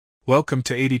Welcome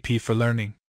to ADP for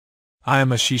Learning. I am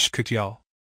Ashish Kutyal.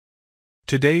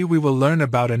 Today we will learn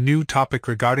about a new topic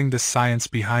regarding the science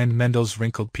behind Mendel's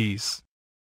wrinkled peas.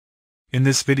 In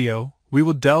this video, we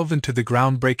will delve into the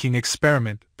groundbreaking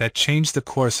experiment that changed the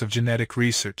course of genetic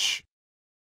research.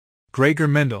 Gregor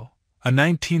Mendel, a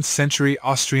 19th century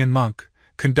Austrian monk,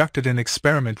 conducted an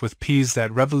experiment with peas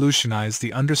that revolutionized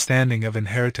the understanding of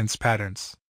inheritance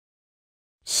patterns.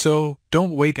 So,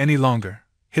 don't wait any longer.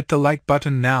 Hit the like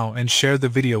button now and share the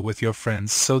video with your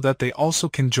friends so that they also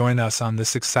can join us on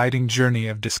this exciting journey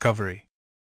of discovery.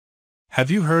 Have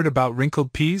you heard about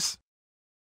wrinkled peas?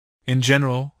 In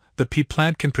general, the pea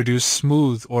plant can produce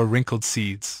smooth or wrinkled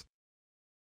seeds.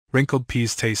 Wrinkled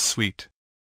peas taste sweet.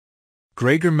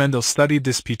 Gregor Mendel studied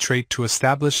this pea trait to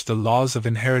establish the laws of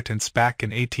inheritance back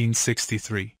in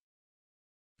 1863.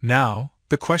 Now,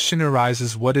 the question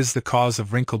arises: what is the cause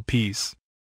of wrinkled peas?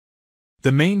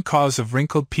 The main cause of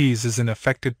wrinkled peas is an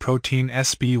affected protein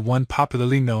SB1,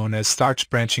 popularly known as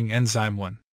starch branching enzyme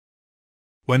 1.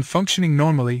 When functioning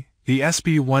normally, the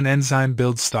SB1 enzyme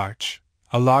builds starch,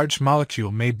 a large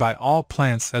molecule made by all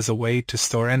plants as a way to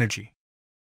store energy.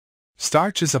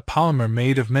 Starch is a polymer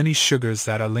made of many sugars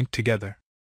that are linked together.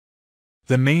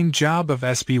 The main job of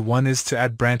SB1 is to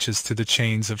add branches to the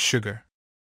chains of sugar.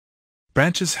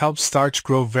 Branches help starch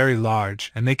grow very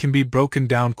large, and they can be broken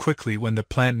down quickly when the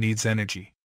plant needs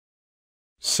energy.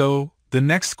 So, the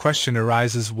next question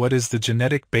arises: what is the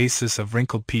genetic basis of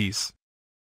wrinkled peas?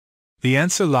 The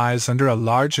answer lies under a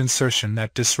large insertion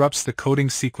that disrupts the coding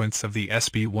sequence of the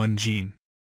SB1 gene.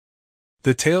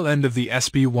 The tail end of the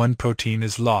SB1 protein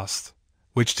is lost,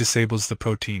 which disables the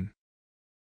protein.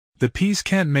 The peas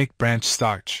can't make branch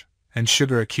starch, and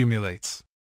sugar accumulates.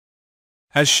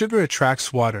 As sugar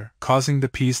attracts water, causing the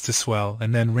peas to swell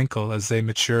and then wrinkle as they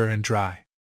mature and dry.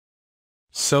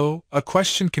 So, a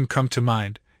question can come to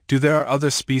mind: do there are other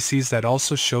species that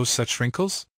also show such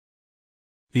wrinkles?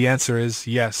 The answer is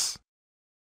yes.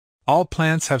 All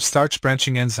plants have starch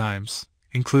branching enzymes,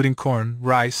 including corn,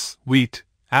 rice, wheat,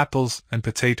 apples, and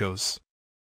potatoes.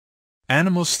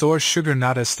 Animals store sugar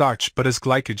not as starch but as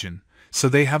glycogen, so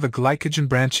they have a glycogen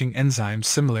branching enzyme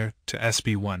similar to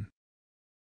SB1.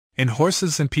 In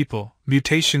horses and people,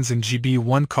 mutations in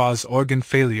GB1 cause organ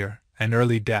failure and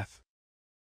early death.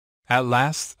 At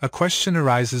last, a question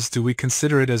arises: do we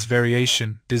consider it as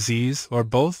variation, disease, or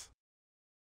both?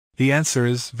 The answer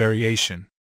is variation.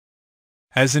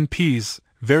 As in peas,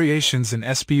 variations in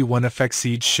SB1 affect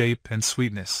seed shape and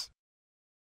sweetness.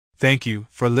 Thank you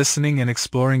for listening and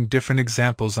exploring different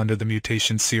examples under the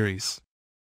mutation series.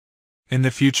 In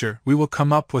the future, we will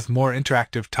come up with more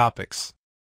interactive topics.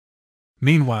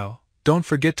 Meanwhile, don't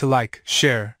forget to like,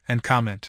 share, and comment.